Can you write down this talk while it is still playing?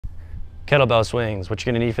Kettlebell swings. What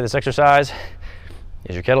you're gonna need for this exercise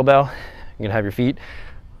is your kettlebell. You're gonna have your feet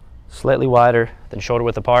slightly wider than shoulder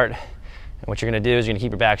width apart. And what you're gonna do is you're gonna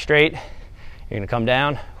keep your back straight. You're gonna come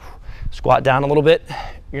down, squat down a little bit.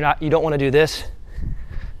 You don't wanna do this.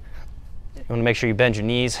 You wanna make sure you bend your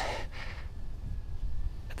knees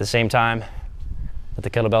at the same time that the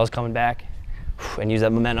kettlebell is coming back, and use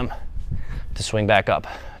that momentum to swing back up.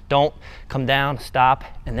 Don't come down, stop,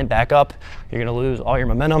 and then back up. You're gonna lose all your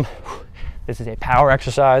momentum. This is a power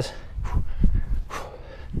exercise.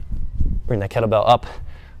 Bring that kettlebell up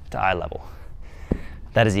to eye level.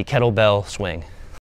 That is the kettlebell swing.